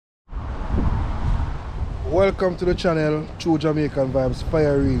Welcome to the channel, True Jamaican Vibes,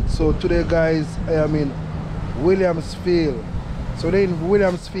 Fire Reid. So today guys, I am in Williamsfield. So in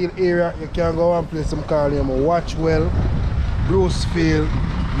Williamsfield area, you can go and play some call them Watchwell, Brucefield,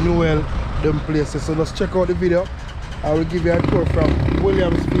 Newell, them places. So let's check out the video. I will give you a tour from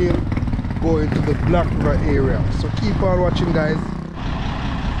Williamsfield going to the Black River area. So keep on watching guys.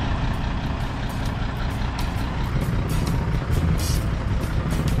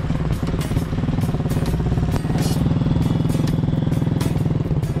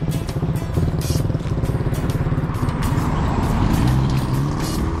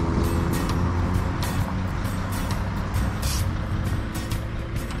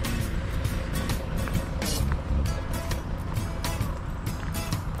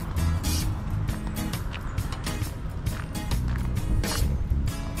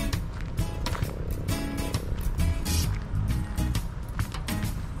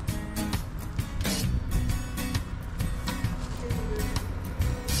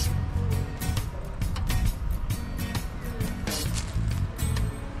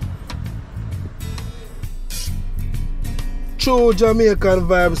 True Jamaican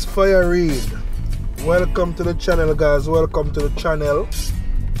Vibes, Fire Reid. Welcome to the channel guys, welcome to the channel.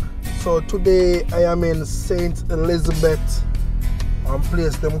 So today I am in St. Elizabeth and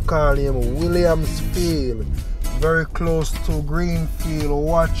place them call him Williamsfield. Very close to Greenfield,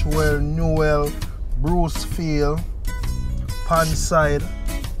 Watchwell, Newell, Brucefield, Panside.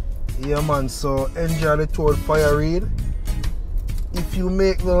 Yeah man, so enjoy the tour, Fire Reid. If you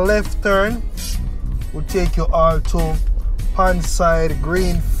make the left turn, we'll take you all to Panside,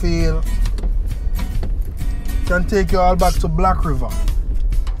 Greenfield, can take you all back to Black River.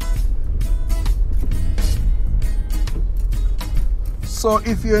 So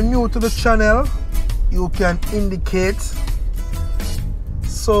if you're new to the channel, you can indicate.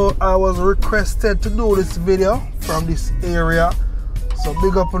 So I was requested to do this video from this area. So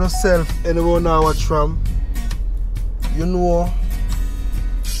big up on yourself, anyone now watch from. You know,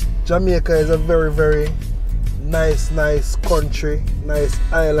 Jamaica is a very nice country, nice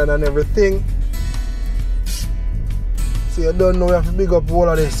island and everything. So you don't know, we have to big up all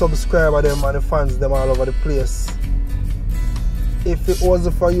of the subscribers them and the fans them all over the place. If it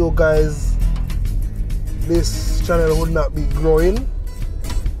wasn't for you guys, this channel would not be growing.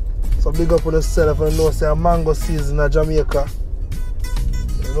 So big up on yourself, and you know say a mango season in Jamaica.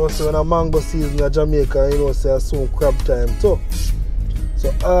 You know say when a mango season in Jamaica, you know say soon crab time too.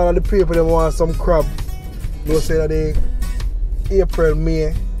 So all of the people them want some crab. You say that the April,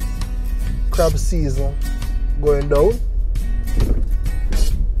 May crab season going down.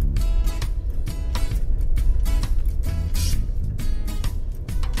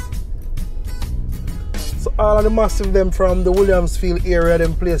 So all of the massive them from the Williamsfield area,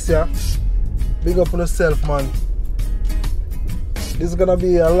 them place here. Big up on yourself man. This is gonna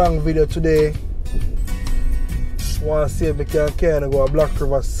be a long video today. Want to see if we can kind of go a Black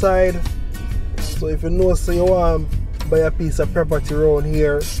River side. So if you know so you want to buy a piece of property around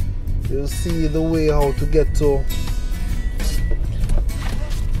here, you'll see the way how to get to,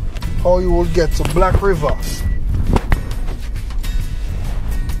 how you will get to Black River.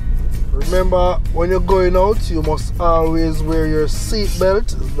 Remember, when you're going out, you must always wear your seat belt.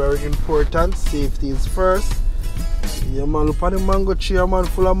 It's very important. Safety is first. Yeah man, look at the mango tree, man,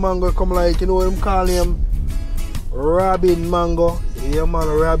 full of mango. Come like, you know what I'm calling him? Rabid mango. Yeah man,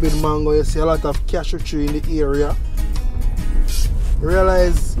 rabid mango. You see a lot of cashew tree in the area.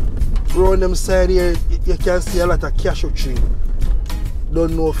 Realize around them side here you can see a lot of cashew tree.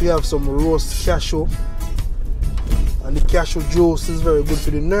 Don't know if you have some roast cashew. And the cashew juice is very good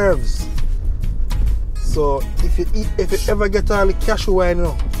for the nerves. So if you ever get all the cashew wine, you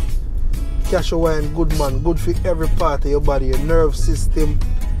know, cashew wine good man, good for every part of your body, your nerve system.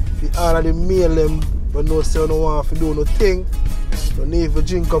 If you already meal them, but no say you don't want to do nothing. You need to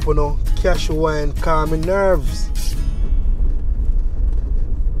drink up, you know, cashew wine, calm your nerves.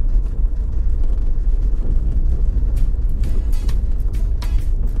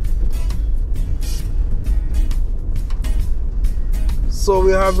 So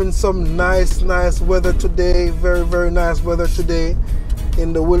we're having some nice weather today, very nice weather today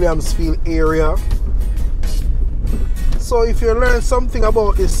in the Williamsfield area. So if you learn something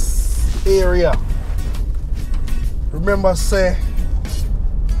about this area, remember say,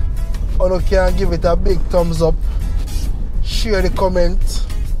 you can give it a big thumbs up, share the comment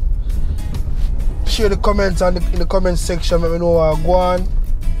in the comment section, let me know how I go on,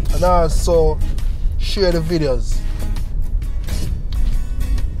 and also share the videos.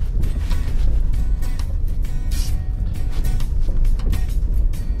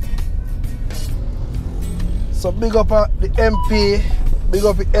 So big up the MP, big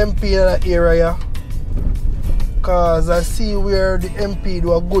up the MP in that area. Cause I see where the MP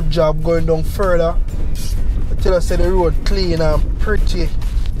do a good job going down further. I tell us that the road clean and pretty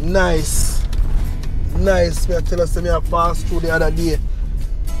nice. Nice. I tell us that I passed through the other day.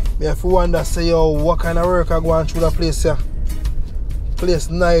 I have to wonder, say, yo, what kind of work I going through the place here. Place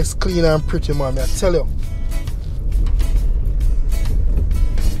nice, clean and pretty, man. I tell you.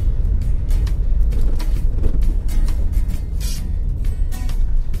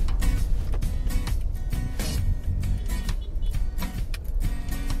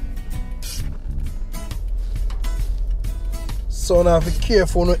 So now be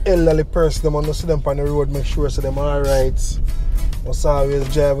careful with elderly person, them and see them on the road, make sure so them alright. Must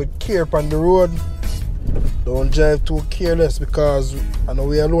always drive with care on the road. Don't drive too careless because I know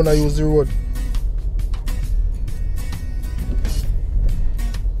we alone I use the road.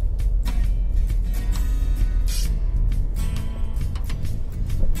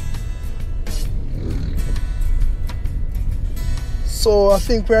 So I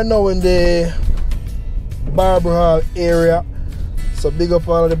think we are now in the Barber Hall area. So big up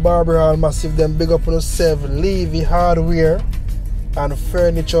all of the Barber Hall massive, them big up on yourself, Levy Hardware and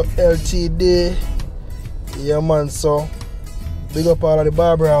Furniture Ltd. Yeah man, so big up all of the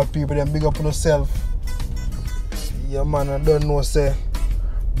Barber Hall people, them big up on yourself. Yeah man, I don't know, say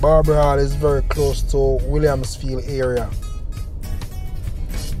Barber Hall is very close to Williamsfield area.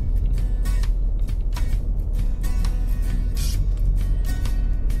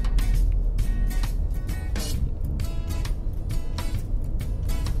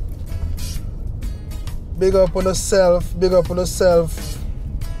 Big up on yourself, big up on yourself.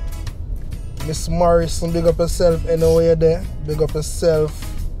 Miss Morrison, big up yourself anywhere there. Big up yourself.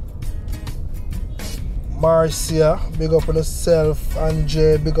 Marcia, big up on yourself.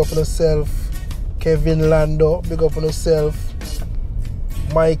 Andre, big up on yourself. Kevin Lando, big up on yourself.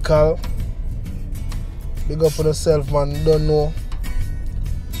 Michael, big up on yourself, man. Don't know.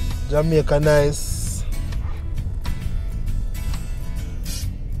 Jamaica nice.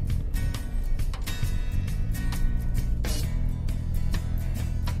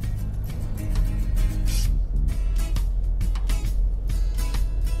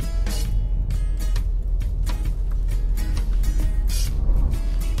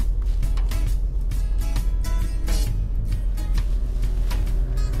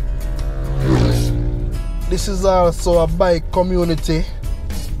 This is also a bike community.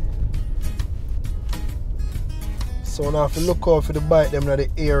 So now if you look out for the bike them in the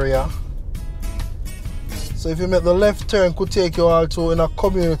area. So if you make the left turn could take you all to in a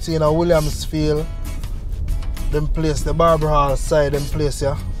community in a Williamsfield. Them place, the Barber Hall side, them place,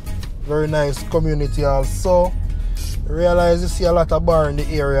 yeah. Very nice community also. You realize you see a lot of bar in the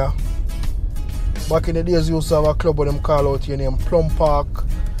area. Back in the days you used to have a club where them call out your name Plum Park.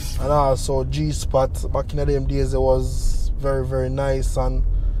 And also G-Spot. Back in them days it was very, very nice,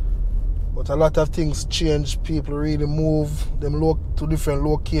 but a lot of things changed. People really move them to different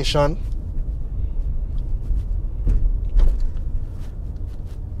location.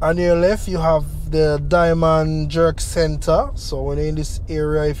 On your left you have the Diamond Jerk Center. So when you're in this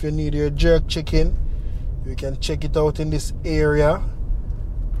area, if you need your jerk chicken, you can check it out in this area.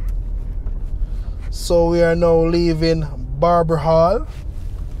 So we are now leaving Barber Hall.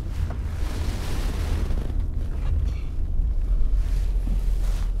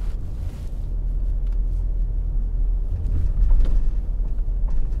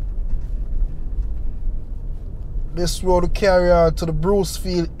 This road carry out to the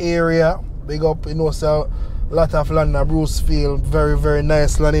Brucefield area. Big up, you know, so a lot of land in Brucefield. Very, very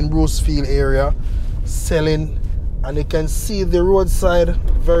nice land in Brucefield area. Selling. And you can see the roadside.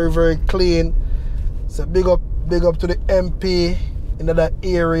 Very, very clean. So big up to the MP in that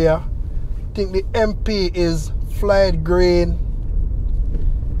area. I think the MP is Flight Green.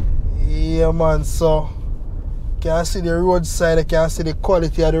 Yeah man, so you can see the roadside, you can see the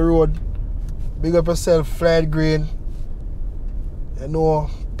quality of the road. Big up yourself, Flight Green. You know,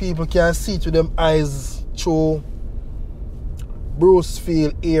 people can see to them eyes through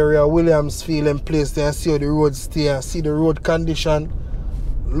Brucefield area, Williamsfield and place there and see how the road stay, see the road condition.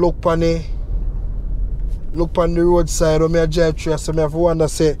 Look on the roadside when I drive through, so I have to wonder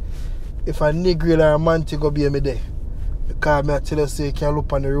say if a Negro or a Manti go be me there. Because I tell you say you can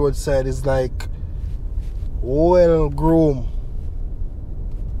look on the roadside, it's like well groomed.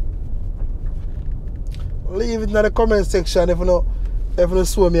 Leave it in the comment section if you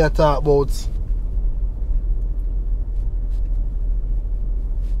saw me I talk about.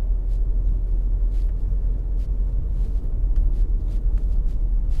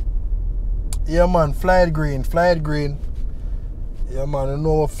 Yeah man, flight green. Yeah man, you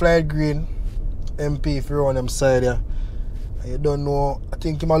know flight green MP if you're on them side here. And you don't know, I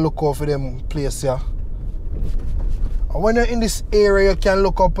think you might look out for them place here. And when you're in this area, you can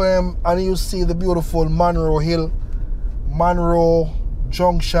look up and you see the beautiful Monroe Hill, Monroe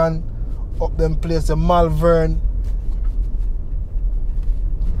Junction, up them places, Malvern.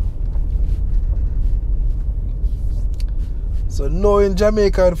 So now in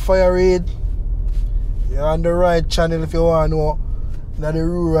Jamaica with Fire Reid, you're on the right channel if you want to know. In the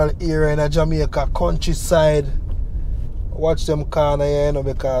rural area in Jamaica, countryside. Watch them corner here, you know,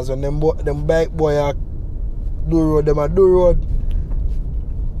 because when them bike boy are do road, them are do road.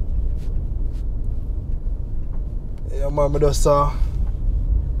 Yeah man, I just show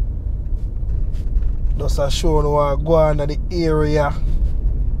you what go on in the area.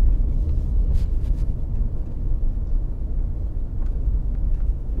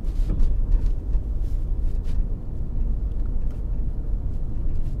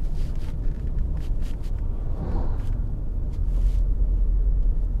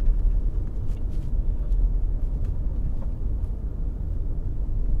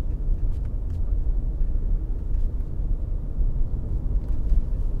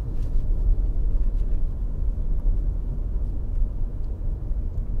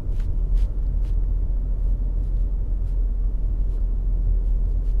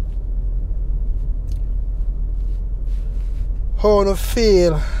 How you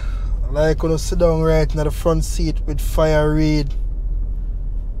feel like when you sit down right in the front seat with Fire Reid?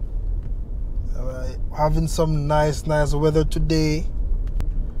 Having some nice weather today.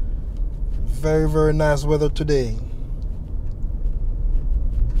 Very nice weather today.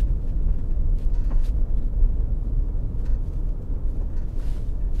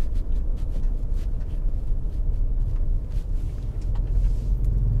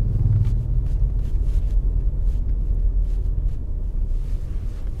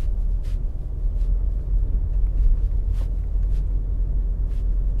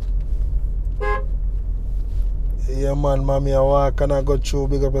 Yeah man, mommy, I walk and I go through.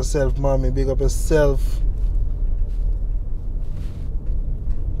 Big up yourself, mommy, big up yourself.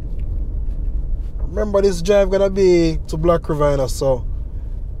 Remember this drive gonna be to Black River, you know, so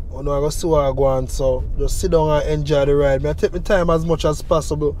I know I go see what I go on, so just sit down and enjoy the ride. I take my time as much as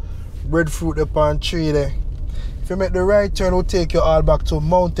possible. Breadfruit upon tree there. If you make the right turn, we'll take you all back to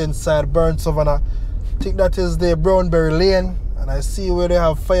Mountainside, Burn Savannah. I think that is the Brownberry Lane, and I see where they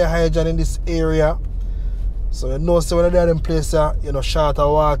have fire hydrant in this area. So you know, so when they're in place, you know, short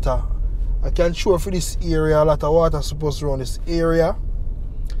of water. I can show for this area, a lot of water supposed to run this area.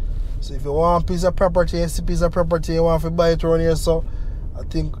 So if you want a piece of property, and see a piece of property, you want to buy it around here, so I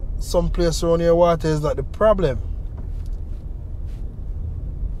think some place around here water is not the problem.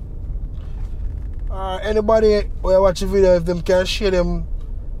 Anybody who watch the video, if them can share them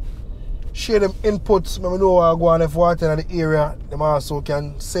inputs, let me know what I go on if water in the area, them also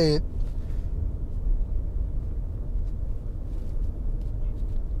can say it.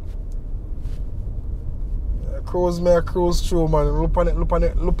 Cruise through, man. Look on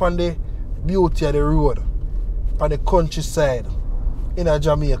the beauty of the road, on the countryside in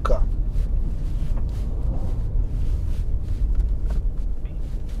Jamaica.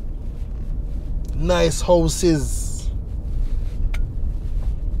 Nice houses.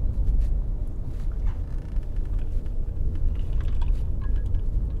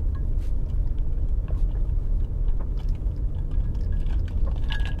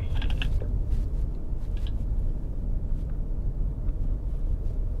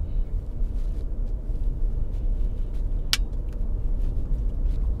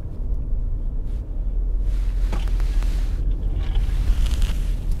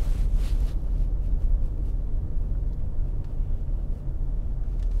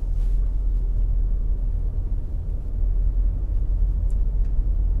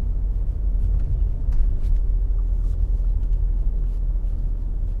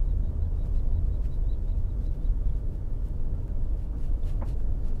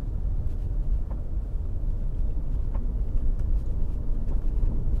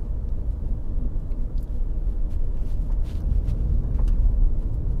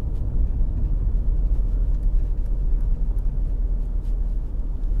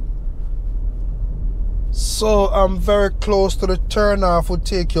 So I'm very close to the turnoff. Will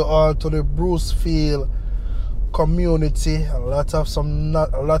take you all to the Brucefield community. A lot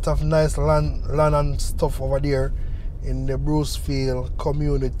of nice land and stuff over there in the Brucefield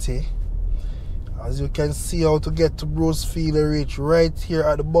community. As you can see, how to get to Brucefield reach right here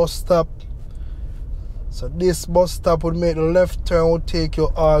at the bus stop. So this bus stop would make the left turn, will take you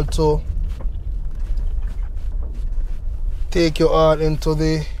all to take you all into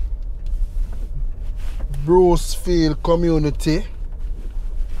the Williamsfield community.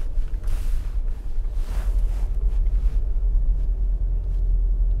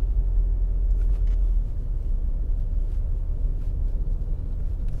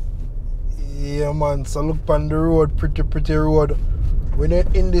 Yeah man, so look on the road, pretty road. When you're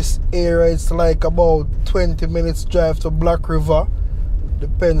in this area, it's like about 20 minutes drive to Black River.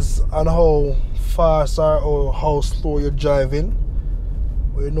 Depends on how fast or how slow you're driving.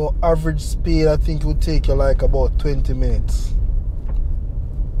 But you know, average speed I think it will take you like about 20 minutes.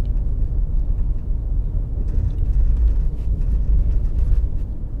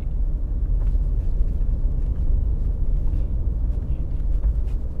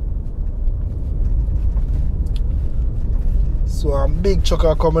 So I'm big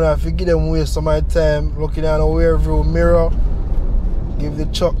trucker coming out. If you give them away some of my time looking at a rear view mirror, give the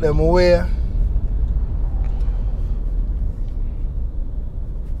truck them away.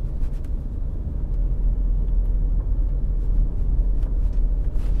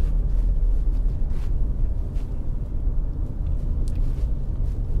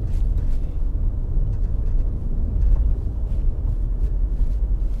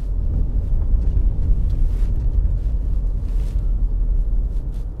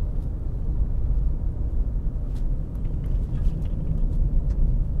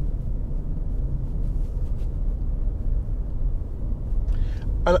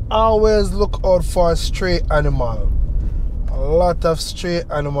 And always look out for a stray animal. A lot of stray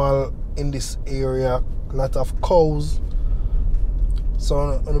animal in this area. A lot of cows.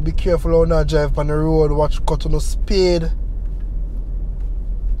 So be careful how you drive on the road. Watch cut on the speed.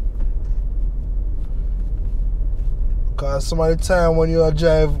 Because some of the time when you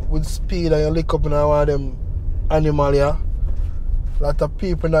drive with speed and you lick up in one of them animal, yeah, a lot of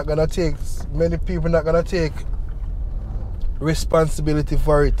people not gonna take, many people not gonna take responsibility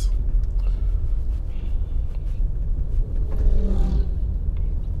for it.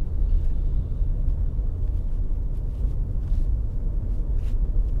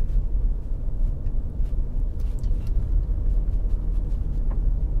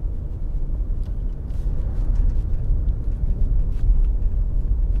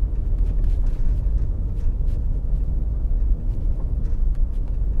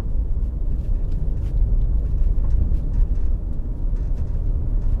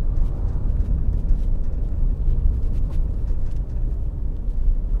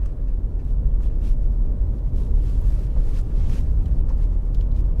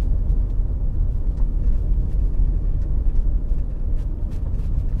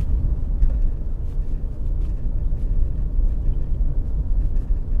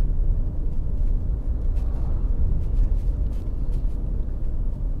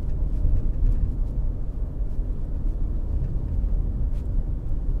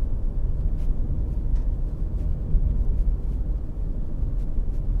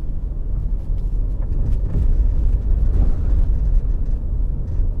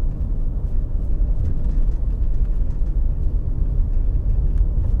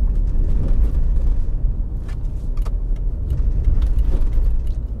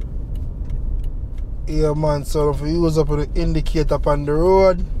 Yeah man, so if you use up the indicator on the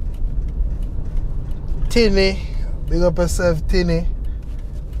road. Tinny, big up yourself, Tinny.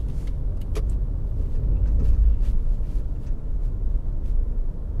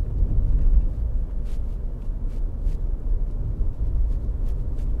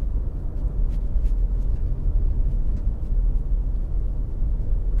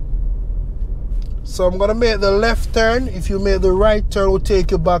 So I'm gonna make the left turn. If you make the right turn, it will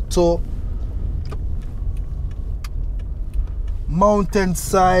take you back to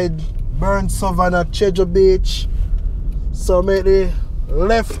Mountainside, Burn Savannah, Treasure Beach. So make the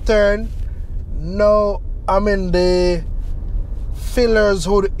left turn. Now I'm in the Fillers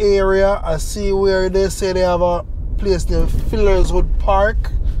Hood area. I see where they say they have a place named Fillers Hood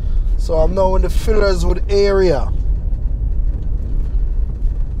Park. So I'm now in the Fillers Hood area.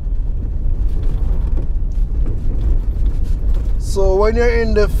 So when you're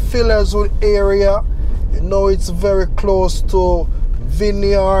in the Fillers Hood area, you know it's very close to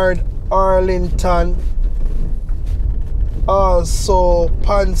Vineyard, Arlington, also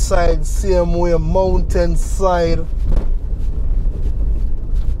Panside, same way, Mountainside.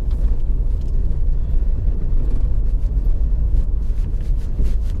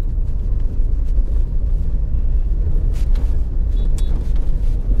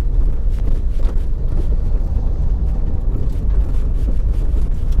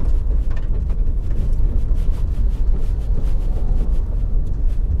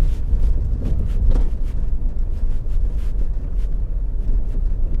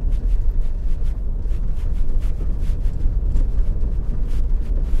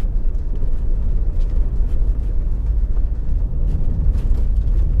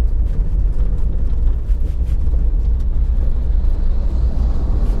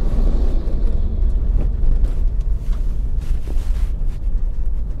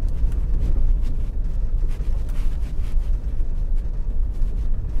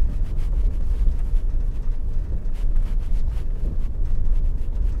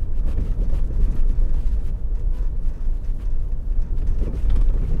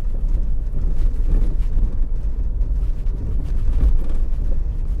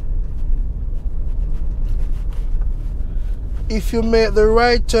 If you make the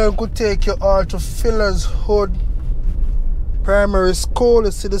right turn, could take you all to Filler's Hood Primary School.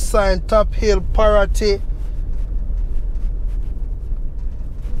 You see the sign Top Hill Parity.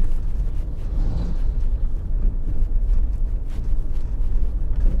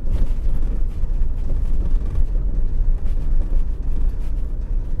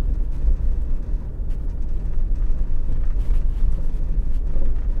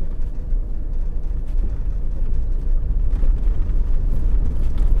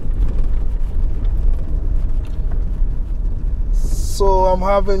 So I'm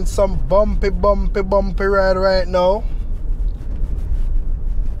having some bumpy ride right now.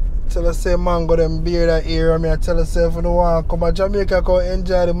 Tell us say mango them beer that area. I tell us if you don't want to come to Jamaica, come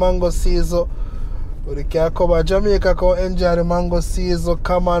enjoy the mango season. But you can come to Jamaica, come enjoy the mango season.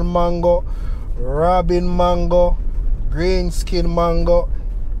 Common mango, robin mango, green skin mango,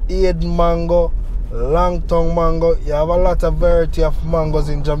 Eden mango, long tongue mango. You have a lot of variety of mangoes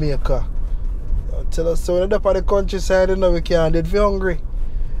in Jamaica. Tell us so when you're up on the countryside, you know we can't dead for hungry.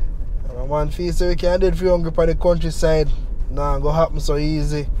 And man feel so we can't dead for hungry on the countryside. Nah, go happen so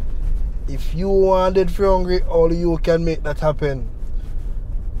easy. If you want dead for hungry, all you can make that happen.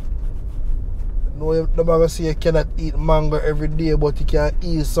 No, you're not going to say you cannot eat mango every day, but you can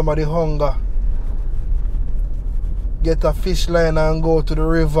ease some of the hunger. Get a fish line and go to the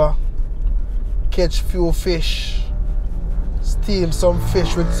river. Catch few fish. Steam some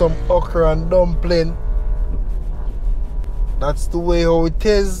fish with some okra and dumpling. That's the way how it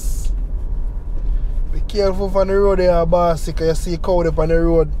is. Be careful on the road there, boss. Because you see cow up on the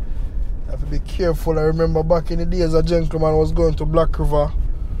road. You have to be careful. I remember back in the days a gentleman was going to Black River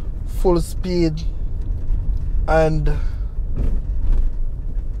full speed and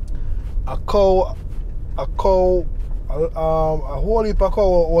a whole heap of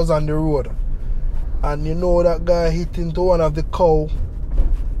cow was on the road. And you know that guy hit into one of the cow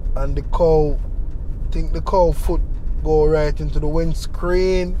and the cow, think the cow foot go right into the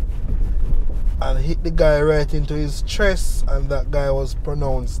windscreen and hit the guy right into his chest, and that guy was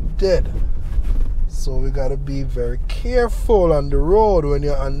pronounced dead. So we gotta be very careful on the road when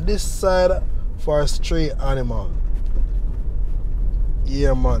you're on this side for a stray animal.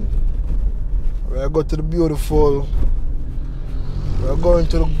 Yeah man. We'll go to the beautiful. We're going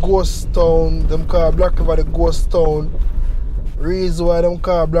to the ghost town. Them call Black River the ghost town. Reason why them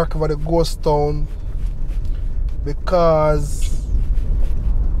call Black River the ghost town, because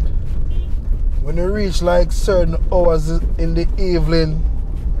when you reach like certain hours in the evening,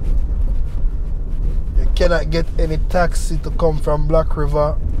 you cannot get any taxi to come from Black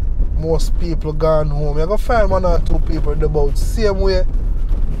River. Most people gone home. You're going to find one or two people about the same way,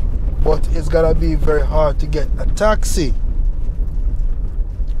 but it's going to be very hard to get a taxi.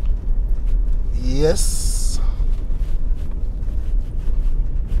 Yes.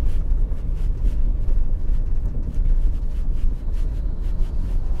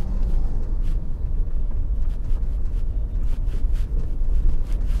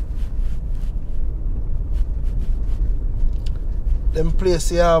 Them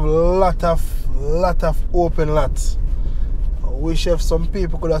place you have lot of open lots. I wish if some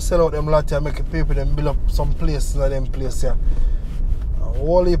people could have sell out them lot and make people them build up some places in them place here. A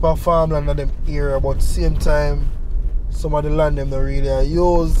whole heap of farmland in them area, but same time some of the land them don't really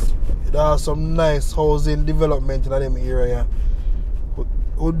use. There are some nice housing development in them area.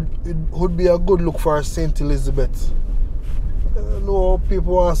 Would be a good look for St. Elizabeth. I know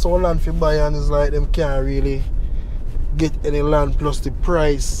people want some land to buy and it's like them can't really get any land plus the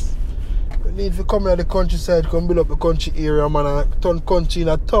price. You need to come in the countryside, come build up the country area, man, and turn country in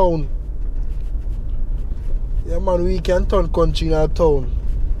a town. Yeah man, we can turn country in a town.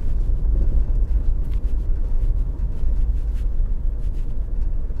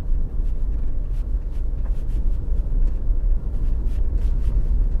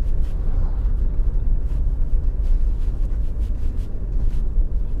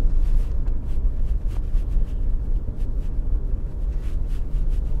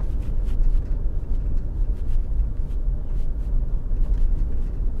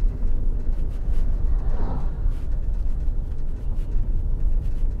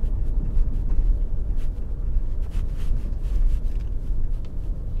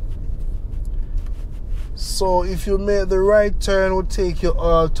 So if you make the right turn, we'll take you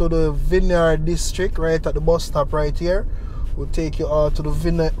all to the Vineyard District, right at the bus stop right here. We'll take you all to the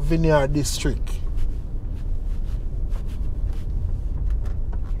Vineyard District.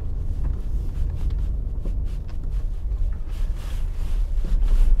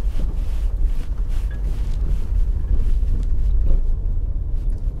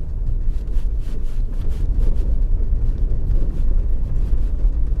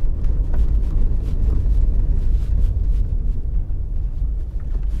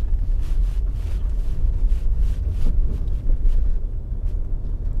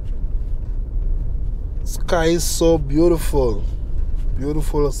 sky is so beautiful.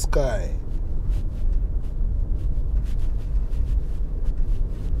 Beautiful sky.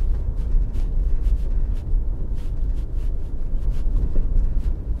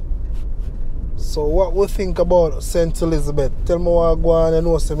 So what we think about St. Elizabeth? Tell me what I go on and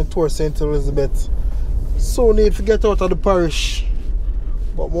know me tour St. Elizabeth. So need to get out of the parish.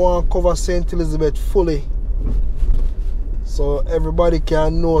 But I want to cover St. Elizabeth fully. So everybody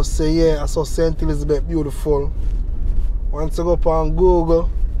can know, say, yeah, I saw St. Elizabeth beautiful. Once you go up on Google,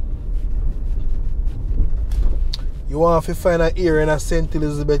 you want to find an area in St.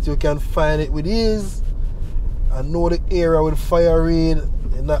 Elizabeth, you can find it with ease. And know the area with fire Reid.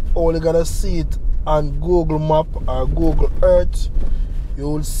 You're not only gonna see it on Google Map or Google Earth. You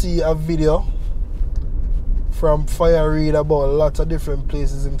will see a video from Fire Reid about a lot of different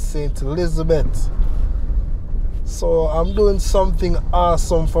places in St. Elizabeth. So I'm doing something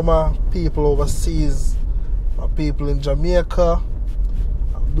awesome for my people overseas, my people in Jamaica.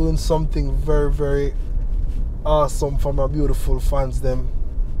 I'm doing something very, very awesome for my beautiful fans them.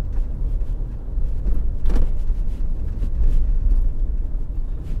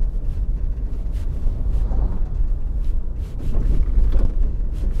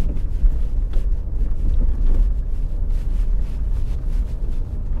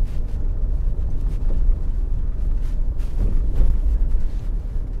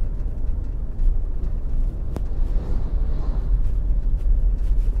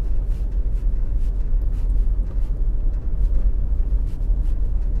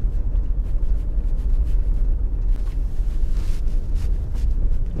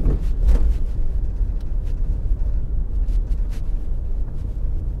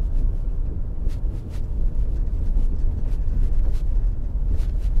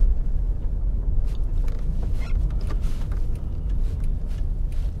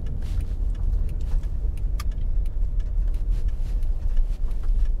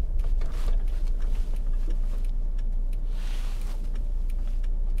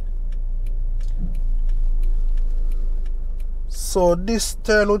 So this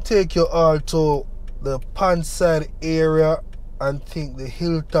turn will take you all to the Panside area and think the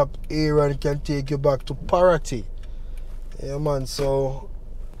hilltop area, and can take you back to Parati. Yeah man, so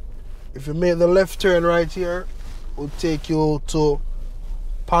if you make the left turn right here, it will take you to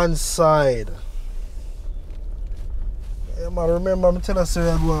Panside. Yeah man, remember I'm telling you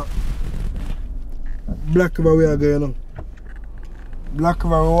about Black River we are going. Black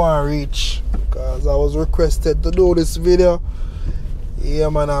River we want to reach, because I was requested to do this video. Yeah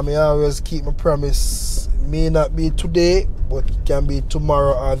man, I always keep my promise. It may not be today, but it can be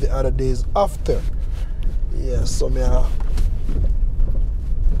tomorrow or the other days after. Yeah, so I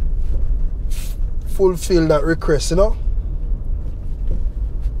fulfill that request, you know.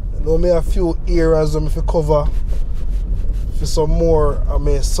 I know me a few areas if you cover. For some more, I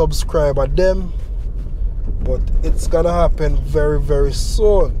may subscribe at them. But it's gonna happen very, very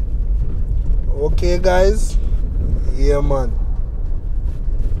soon. Okay guys? Yeah man.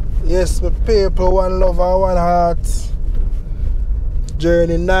 Yes, my people, one love and one heart.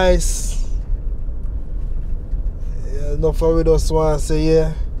 Journey nice. Yeah, enough of it just want to say,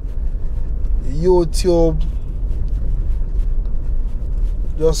 yeah. YouTube.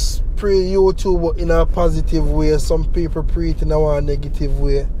 Just pray YouTube in a positive way. Some people pray it in a negative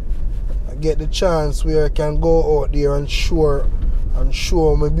way. I get the chance where I can go out there and show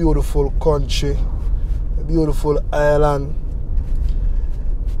my beautiful country, my beautiful island.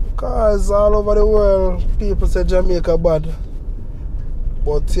 Because all over the world, people say Jamaica bad.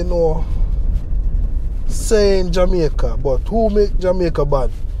 But you know, saying Jamaica, but who make Jamaica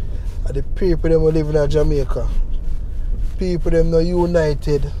bad? Are the people them who live in Jamaica. People them not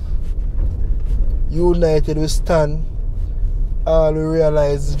united. United we stand. All we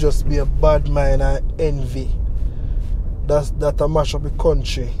realize is just be a bad mind and envy. That a mash up the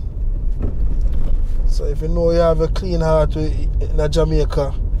country. So if you know you have a clean heart in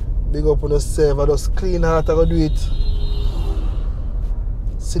Jamaica, big up on yourself. I just clean heart, I go do it.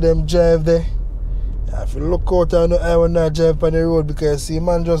 See them drive there. If you look out on the highway, not drive on the road, because see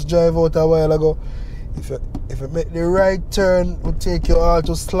man just drive out a while ago. If you make the right turn, it will take you all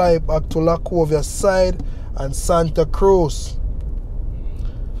to slide back to Lockovia side and Santa Cruz.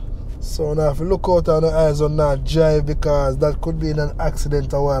 So now if you look out on the eyes and not drive, because that could be in an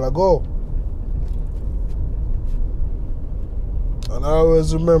accident a while ago. And I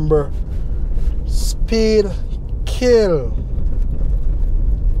always remember, speed kill.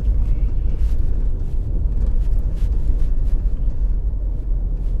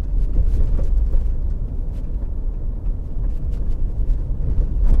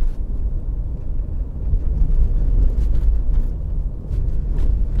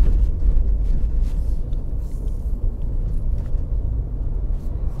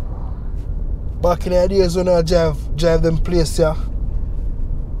 Back in the days when I drive them place, yeah.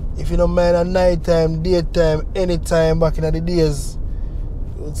 If you don't mind at night time, daytime, anytime back in the days,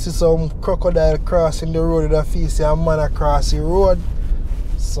 you would see some crocodile crossing the road with a face, a man across the road.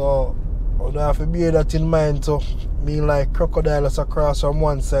 So you don't have to bear that in mind to mean like crocodiles across from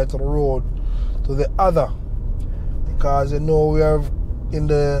one side of the road to the other. Because you know we are in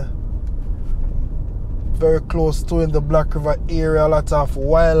the very close to in the Black River area, a lot of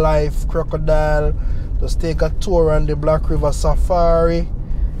wildlife, crocodile. Just take a tour on the Black River Safari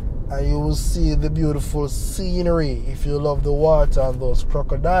and you will see the beautiful scenery if you love the water and those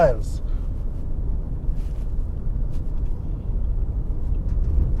crocodiles.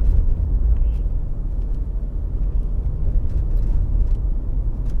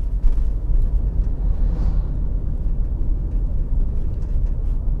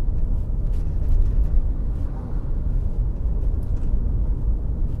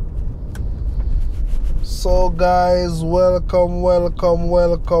 So guys, welcome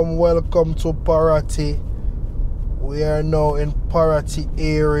to Paraty. We are now in Paraty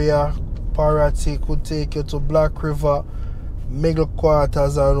area. Paraty could take you to Black River, Middle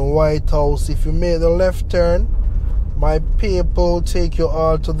Quarters and White House. If you make the left turn, my people take you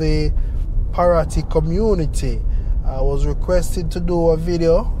all to the Paraty community. I was requested to do a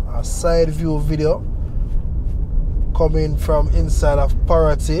video, a side view video, coming from inside of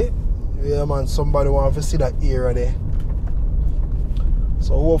Paraty. Yeah man, somebody want to see that area there.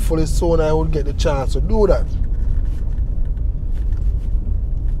 So hopefully soon I will get the chance to do that.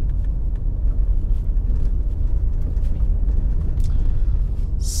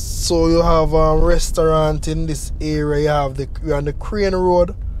 So you have a restaurant in this area. You have you're on the Crane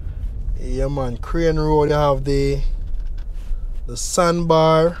Road. Yeah man, Crane Road. You have the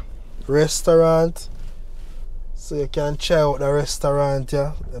Sandbar restaurant. So you can try out the restaurant,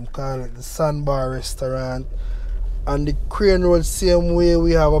 yeah. Them call it the Sandbar restaurant. And the Crane Road, same way,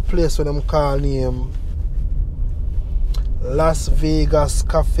 we have a place where them call name Las Vegas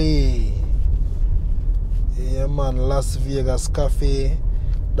Cafe. Yeah man, Las Vegas Cafe.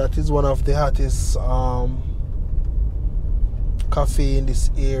 That is one of the hottest cafe in this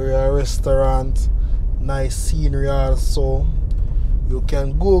area, restaurant. Nice scenery also. You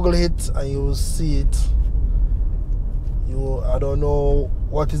can Google it and you will see it. I don't know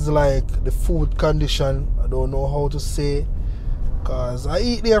what is like the food condition. I don't know how to say, because I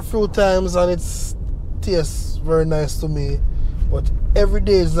eat there a few times and it tastes very nice to me, but every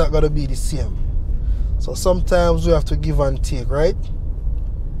day is not going to be the same. So sometimes we have to give and take, right?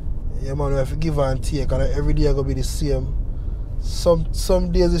 Yeah man, we have to give and take, and every day is going to be the same.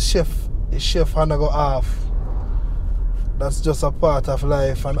 Some days the chef hand go off. That's just a part of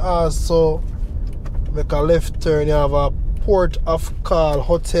life. And also make a left turn, you have a Port of Call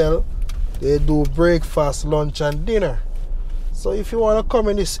hotel. They do breakfast, lunch and dinner. So if you want to come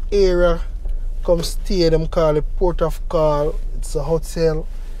in this area, come stay. Them call it Port of Call. It's a hotel.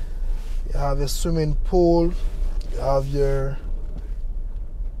 You have a swimming pool. You have your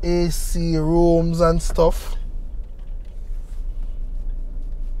AC rooms and stuff.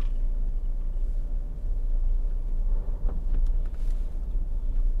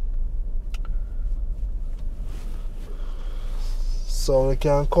 So we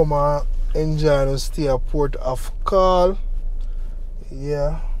can come and enjoy and stay at Port of Call.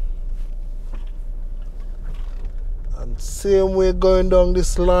 Yeah. And same way going down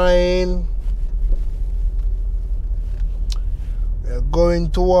this line. We're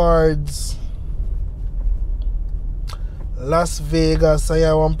going towards Las Vegas. I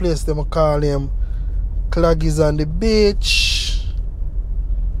have one place them call him Claggy's on the beach.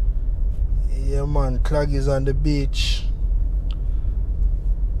 Yeah man, Claggy's on the beach.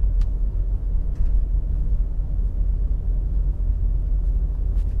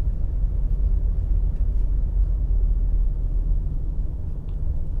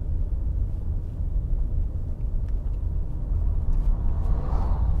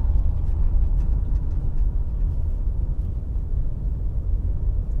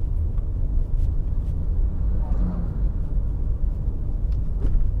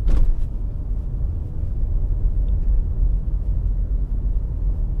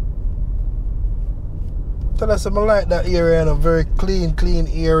 Tell us I like that area, and a very clean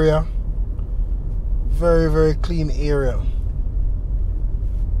area. Very clean area.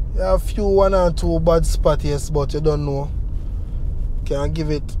 You have a few one or two bad spots, yes, but you don't know. Can give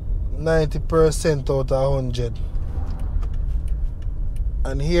it 90% out of 100.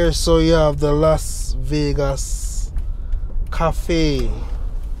 And here so you have the Las Vegas Cafe.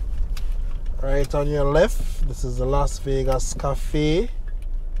 Right on your left. This is the Las Vegas Cafe.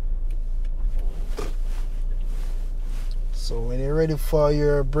 So when you're ready for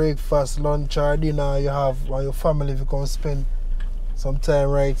your breakfast, lunch or dinner, you have or your family, if you come spend some time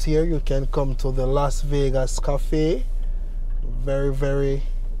right here, you can come to the Las Vegas Cafe. Very, very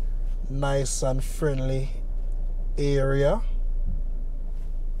nice and friendly area.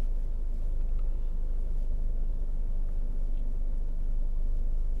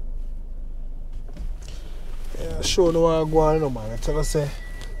 Yeah, show no what I go on, no man. I tell you, say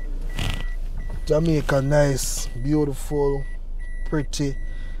Jamaica nice, beautiful, pretty,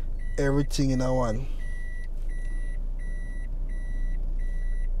 everything in a one.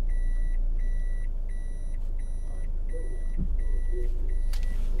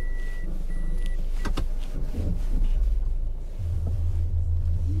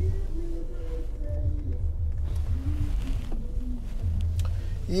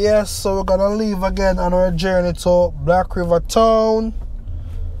 Yes, so we're gonna leave again on our journey to Black River Town.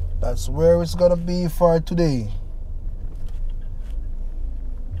 That's where it's gonna be for today.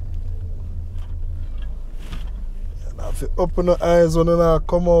 And if you open your eyes when you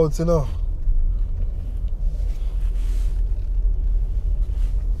come out, you know.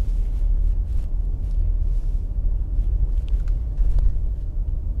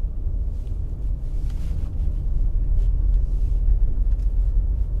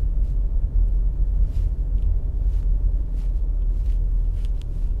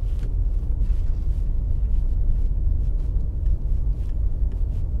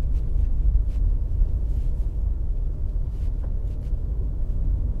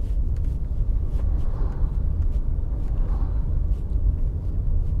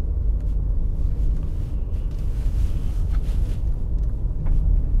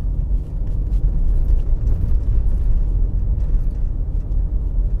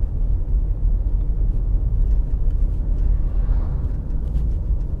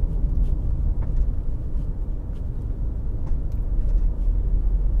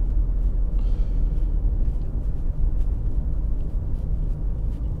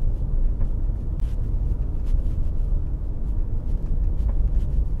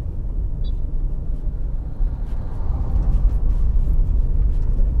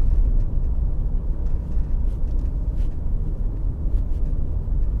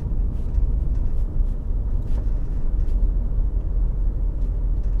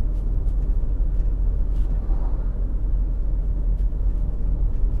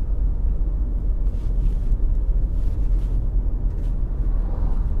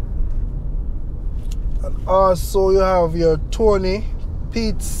 Also, you have your Tony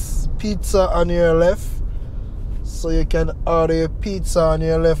pizza on your left. So you can order your pizza on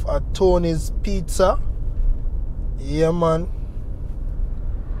your left at Tony's Pizza. Yeah, man.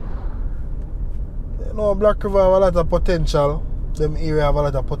 You know, Black River have a lot of potential. Them area have a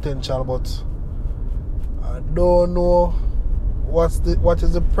lot of potential, but I don't know what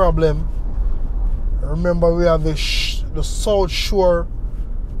is the problem. Remember, we have the South Shore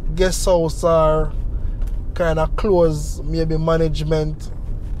guest house are kind of close, maybe management,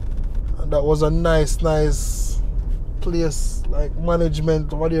 and that was a nice place, like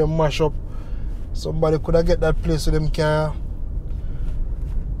management, what do you mash up, somebody could have get that place so them can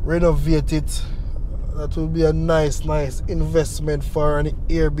renovate it. That would be a nice investment for an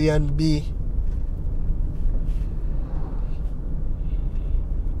Airbnb.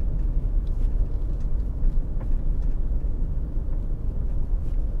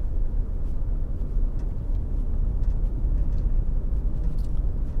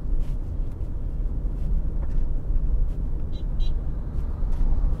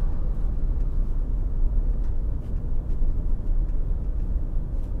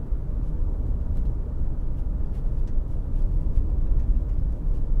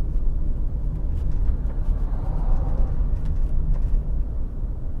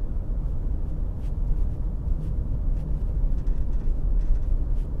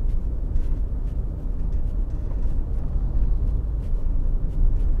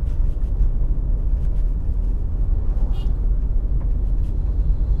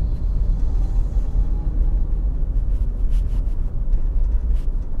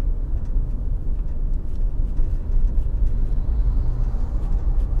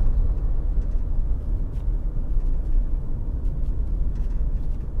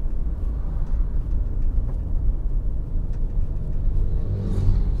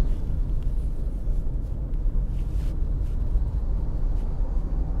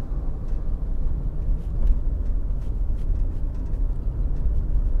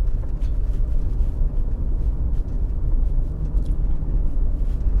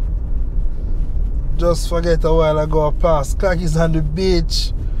 Just forget a while ago I passed Khakis on the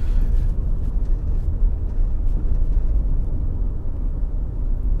beach.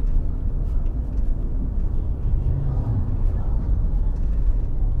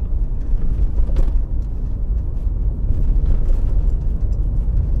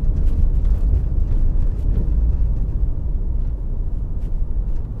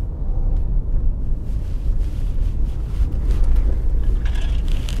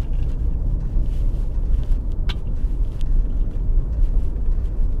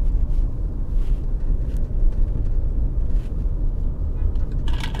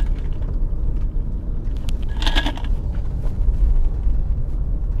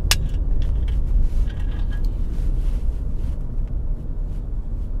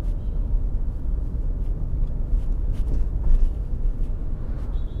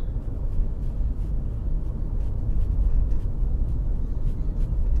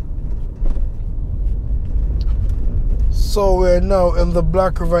 So we're now in the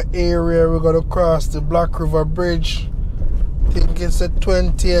Black River area. We're gonna cross the Black River Bridge. I think it's a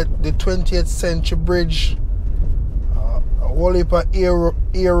 20th century bridge. A whole heap of air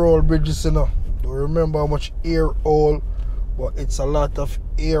hole bridges, you know. Don't remember how much air hole, but it's a lot of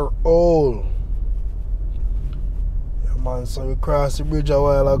air hole. Yeah, man. So we crossed the bridge a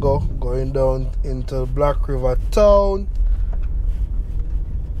while ago, going down into Black River town.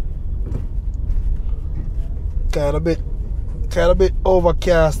 Kind of bit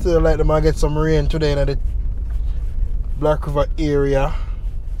overcast still, like they might get some rain today in the Black River area.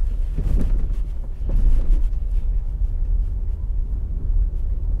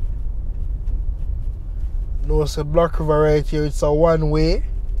 No, it's a Black River right here, it's a one way.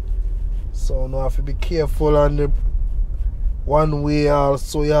 So now have to be careful on the one way.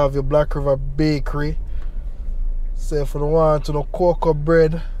 Also you have your Black River bakery. So if you don't want to know cocoa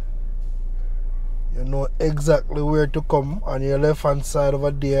bread, you know exactly where to come on your left hand side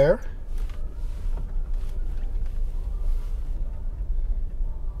over there.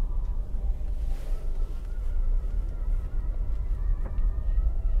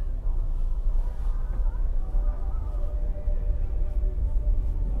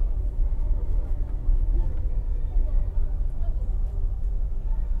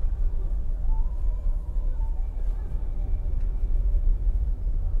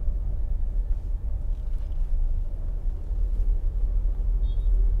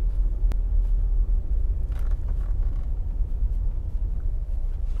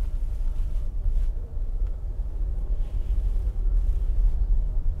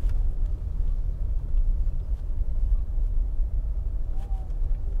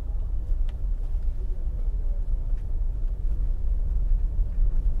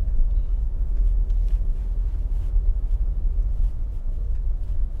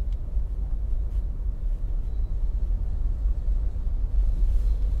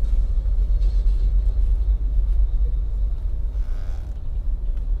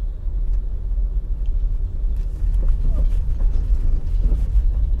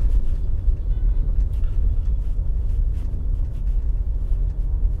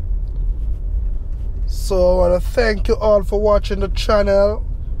 So I want to thank you all for watching the channel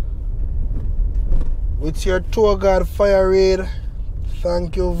with your tour guide Fire Reid.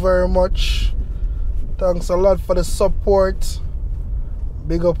 Thank you very much. Thanks a lot for the support.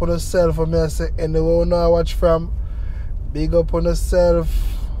 Big up on yourself. For me, I say anywhere you know I watch from. Big up on yourself.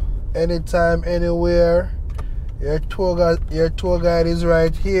 Anytime, anywhere. Your tour guide is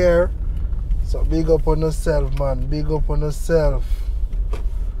right here. So big up on yourself, man. Big up on yourself.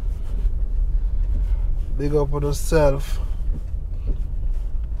 Big up on yourself.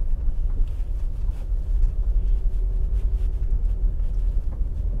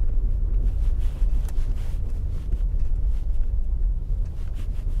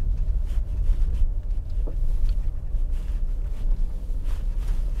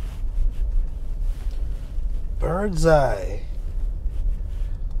 Bird's Eye.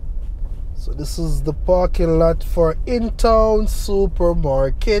 So this is the parking lot for In-Town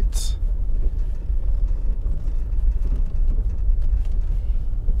Supermarket.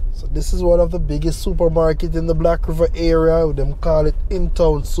 This is one of the biggest supermarkets in the Black River area. Them call it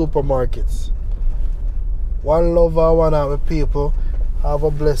In-Town Supermarkets. One love, one happy people. Have a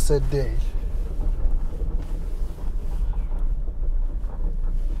blessed day.